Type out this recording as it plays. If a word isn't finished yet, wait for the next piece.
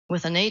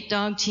with an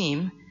 8-dog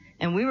team,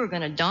 and we were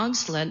going to dog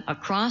sled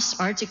across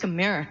Arctic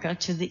America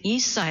to the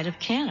east side of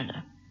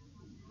Canada.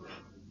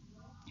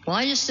 Well,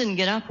 I just didn't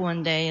get up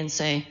one day and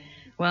say,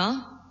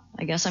 well,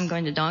 I guess I'm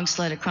going to dog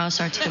sled across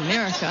Arctic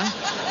America.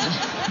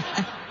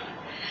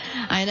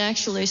 I had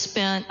actually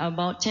spent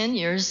about 10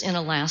 years in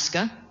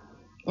Alaska,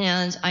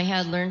 and I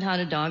had learned how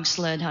to dog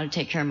sled, how to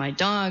take care of my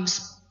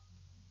dogs,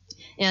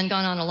 and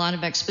gone on a lot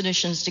of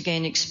expeditions to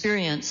gain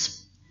experience.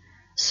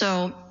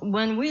 So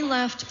when we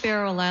left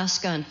Barrow,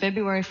 Alaska on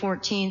February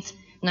 14th,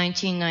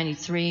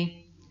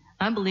 1993,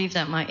 I believe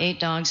that my 8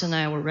 dogs and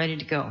I were ready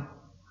to go.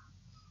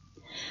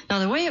 Now,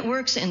 the way it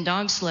works in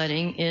dog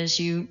sledding is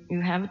you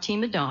have a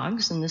team of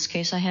dogs. In this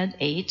case, I had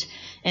 8,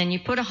 and you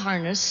put a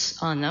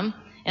harness on them,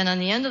 and on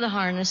the end of the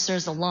harness,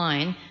 there's a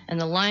line, and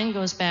the line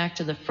goes back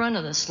to the front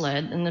of the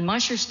sled, and the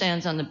musher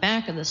stands on the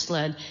back of the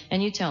sled,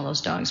 and you tell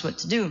those dogs what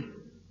to do.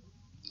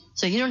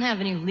 So you don't have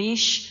any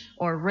leash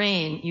or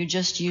rein, you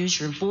just use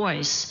your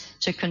voice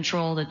to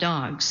control the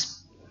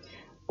dogs.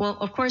 Well,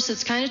 of course,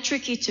 it's kind of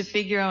tricky to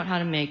figure out how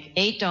to make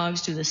 8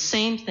 dogs do the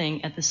same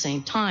thing at the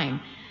same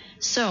time.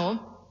 So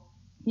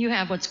you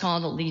have what's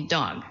called a lead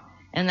dog,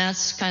 and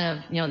that's kind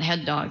of, the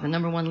head dog, the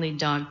 #1 lead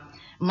dog.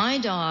 My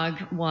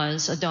dog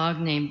was a dog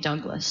named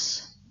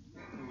Douglas,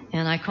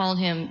 and I called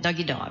him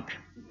Dougie Dog.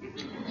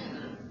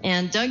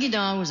 And Dougie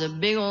Dog was a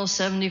big old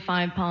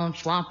 75-pound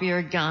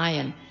flop-eared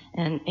guy,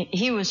 and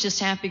he was just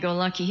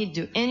happy-go-lucky. He'd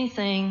do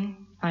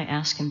anything I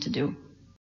asked him to do.